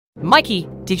Mikey,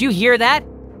 did you hear that?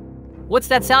 What's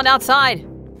that sound outside?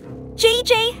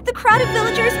 JJ, the crowd of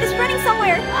villagers is running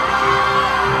somewhere.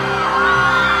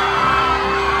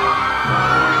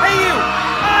 Hey you!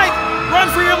 Hide! Run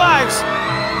for your lives!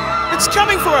 It's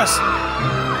coming for us!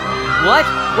 What?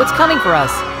 What's coming for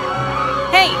us?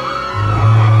 Hey!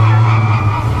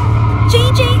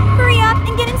 JJ, hurry up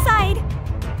and get inside.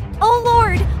 Oh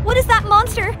Lord, what is that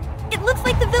monster? It looks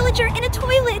like the villager in a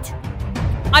toilet.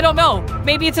 I don't know.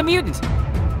 Maybe it's a mutant.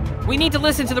 We need to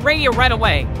listen to the radio right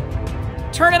away.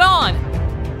 Turn it on!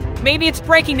 Maybe it's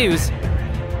breaking news.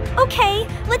 Okay,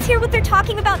 let's hear what they're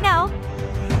talking about now.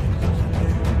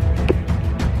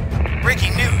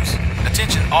 Breaking news.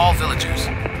 Attention all villagers.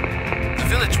 The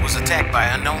village was attacked by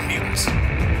unknown mutants.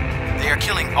 They are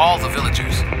killing all the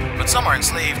villagers, but some are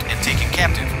enslaved and taken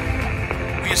captive.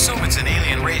 We assume it's an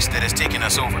alien race that has taken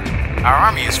us over. Our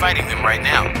army is fighting them right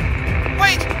now.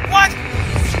 Wait, what?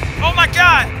 Oh my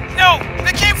god! No!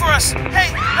 They came for us! Hey,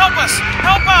 help us!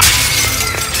 Help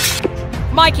us!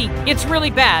 Mikey, it's really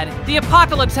bad. The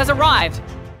apocalypse has arrived.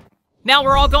 Now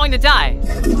we're all going to die.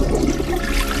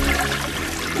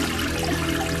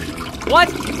 What?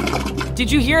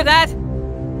 Did you hear that?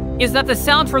 Is that the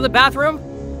sound from the bathroom?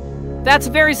 That's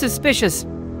very suspicious.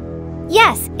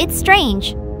 Yes, it's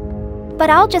strange.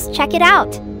 But I'll just check it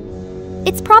out.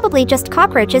 It's probably just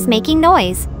cockroaches making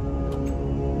noise.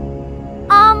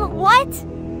 What?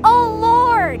 Oh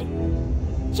Lord!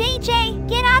 JJ,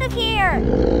 get out of here!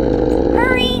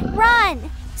 Hurry, run!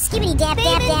 Skibidi dab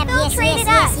dab dab, yes,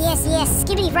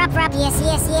 skibidi rub rub, yes.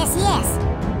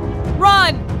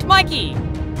 Run! Mikey!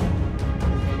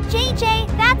 JJ,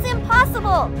 that's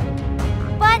impossible!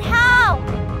 But how?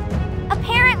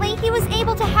 Apparently, he was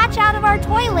able to hatch out of our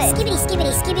toilet. Skibidi.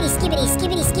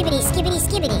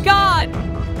 God!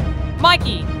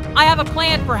 Mikey, I have a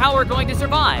plan for how we're going to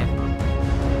survive.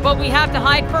 But we have to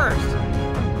hide first.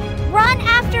 Run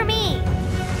after me!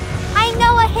 I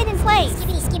know a hidden place.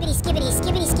 Skibidi,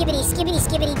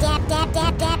 dab dab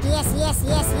dab, yes,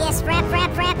 rap,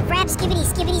 skibidi.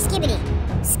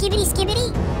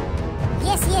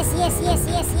 Yes,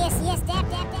 dab.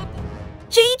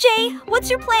 JJ, what's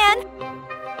your plan?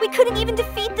 We couldn't even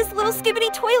defeat this little skibidi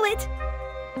toilet.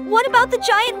 What about the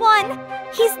giant one?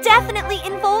 He's definitely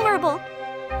invulnerable.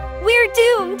 We're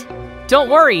doomed. Don't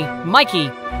worry, Mikey.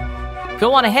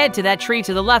 Go on ahead to that tree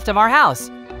to the left of our house.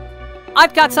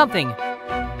 I've got something.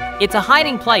 It's a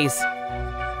hiding place.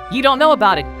 You don't know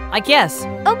about it, I guess.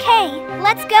 Okay,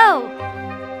 let's go.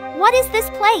 What is this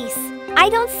place? I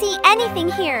don't see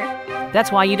anything here.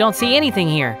 That's why you don't see anything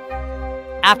here.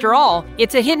 After all,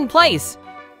 it's a hidden place.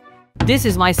 This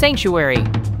is my sanctuary.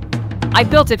 I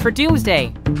built it for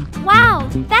Doomsday. Wow,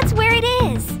 that's where it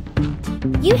is.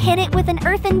 You hid it with an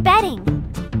earthen bedding.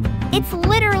 It's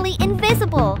literally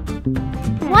invisible.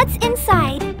 What's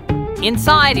inside?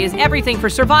 Inside is everything for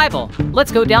survival.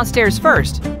 Let's go downstairs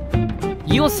first.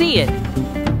 You'll see it.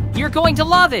 You're going to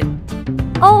love it.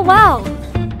 Oh wow!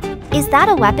 Is that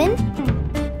a weapon?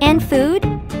 And food?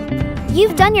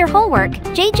 You've done your homework,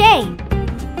 JJ!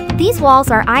 These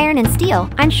walls are iron and steel.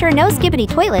 I'm sure no skibidi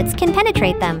toilets can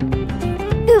penetrate them.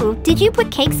 Ooh, did you put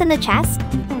cakes in the chest?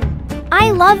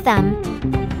 I love them.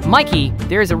 Mikey,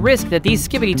 there is a risk that these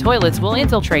skibidi toilets will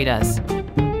infiltrate us.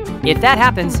 If that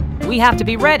happens, we have to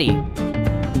be ready.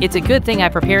 It's a good thing I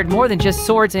prepared more than just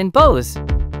swords and bows.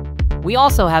 We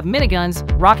also have miniguns,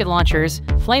 rocket launchers,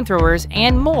 flamethrowers,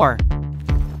 and more.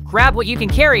 Grab what you can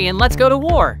carry and let's go to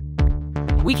war.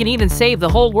 We can even save the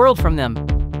whole world from them.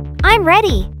 I'm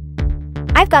ready.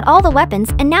 I've got all the weapons,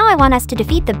 and now I want us to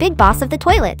defeat the big boss of the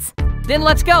toilets. Then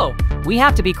let's go. We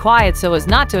have to be quiet so as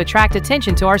not to attract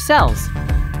attention to ourselves.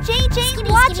 JJ,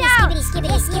 watch out!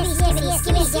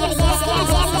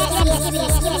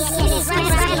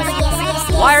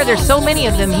 Why are there so many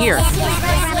of them here?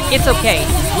 It's okay.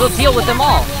 We'll deal with them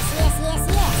all.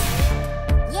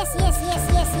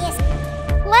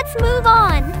 Let's move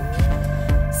on.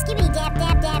 Skibidi dab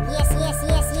dab dab, yes.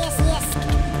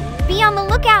 Be on the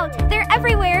lookout. They're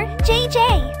everywhere.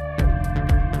 JJ.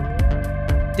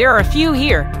 There are a few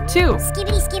here, too.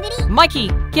 Skibidi. Mikey,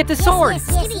 get the sword.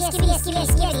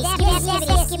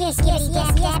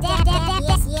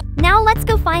 Now let's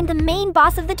go find the main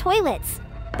boss of the toilets.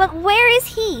 But where is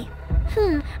he?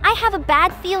 I have a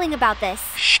bad feeling about this.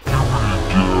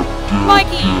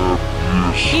 Mikey!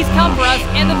 He's come for us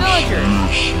and the villagers.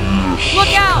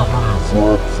 Look out!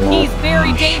 He's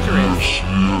very dangerous.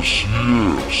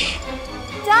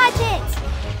 Dodge it!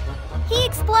 He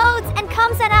explodes and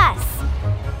comes at us.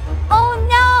 Oh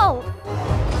no!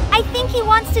 I think he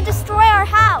wants to destroy our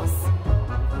house.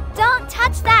 Don't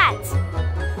touch that!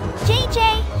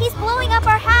 JJ, he's blowing up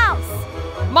our house.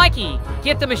 Mikey,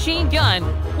 get the machine gun.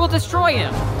 We'll destroy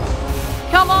him.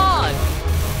 Come on!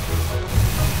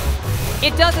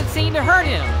 It doesn't seem to hurt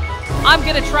him. I'm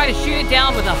gonna try to shoot it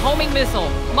down with a homing missile.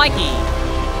 Mikey,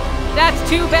 that's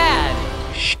too bad.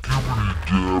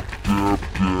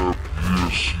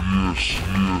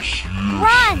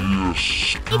 Run!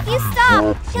 If you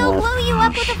stop, he'll blow you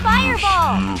up with a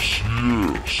fireball.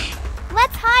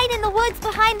 Let's hide in the woods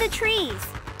behind the trees.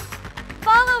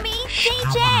 Follow me,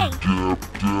 JJ.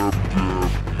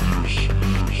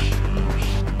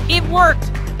 It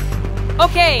worked.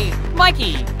 Okay,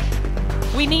 Mikey.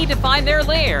 We need to find their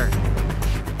lair.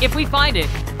 If we find it,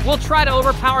 we'll try to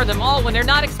overpower them all when they're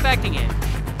not expecting it.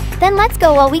 Then let's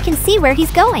go while we can see where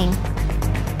he's going.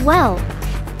 Well,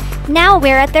 now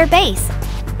we're at their base.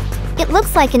 It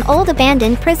looks like an old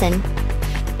abandoned prison.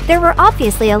 There were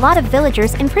obviously a lot of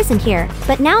villagers imprisoned here,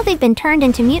 but now they've been turned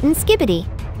into mutant Skibidi.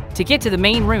 To get to the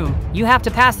main room, you have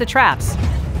to pass the traps.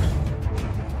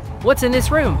 What's in this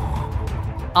room?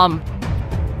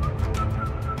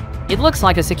 It looks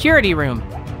like a security room.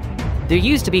 There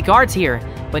used to be guards here,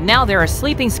 but now there are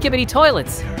sleeping Skibidi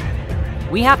toilets.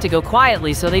 We have to go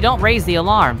quietly so they don't raise the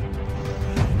alarm.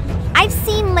 I've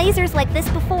seen lasers like this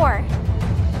before.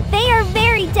 They are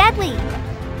very deadly.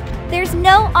 There's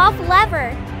no off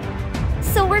lever.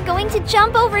 So we're going to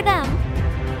jump over them.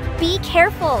 Be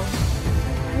careful.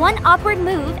 One awkward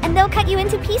move and they'll cut you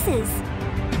into pieces.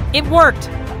 It worked!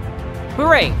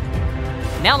 Hooray!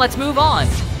 Now let's move on.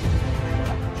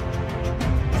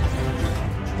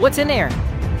 What's in there?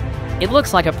 It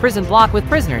looks like a prison block with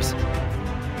prisoners.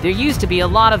 There used to be a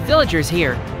lot of villagers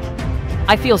here.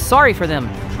 I feel sorry for them.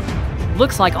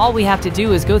 Looks like all we have to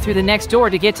do is go through the next door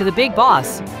to get to the big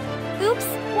boss. Oops,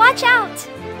 watch out!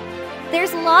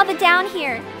 There's lava down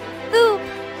here. Oop!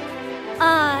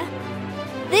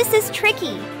 This is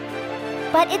tricky.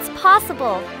 But it's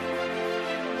possible.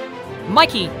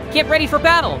 Mikey, get ready for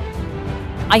battle!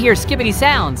 I hear Skibidi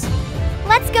sounds.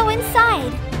 Let's go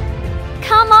inside.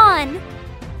 Come on!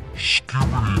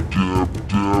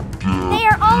 They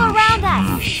are all around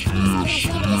us.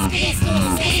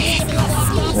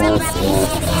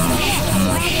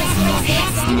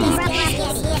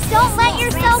 Don't let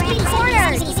yourself be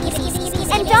cornered.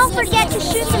 And don't forget to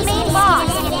shoot the main boss.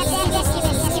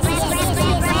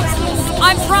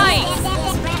 I'm trying!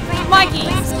 Mikey,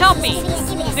 help me!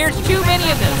 There's too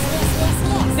many of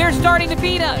them! They're starting to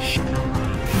beat us!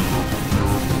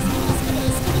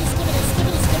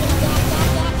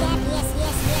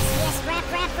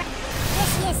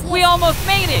 We almost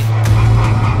made it!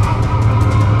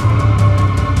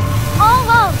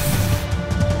 Almost!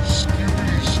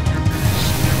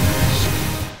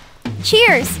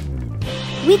 Cheers!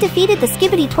 We defeated the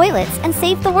Skibidi toilets and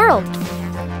saved the world.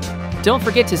 Don't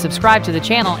forget to subscribe to the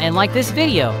channel and like this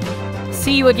video.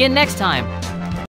 See you again next time.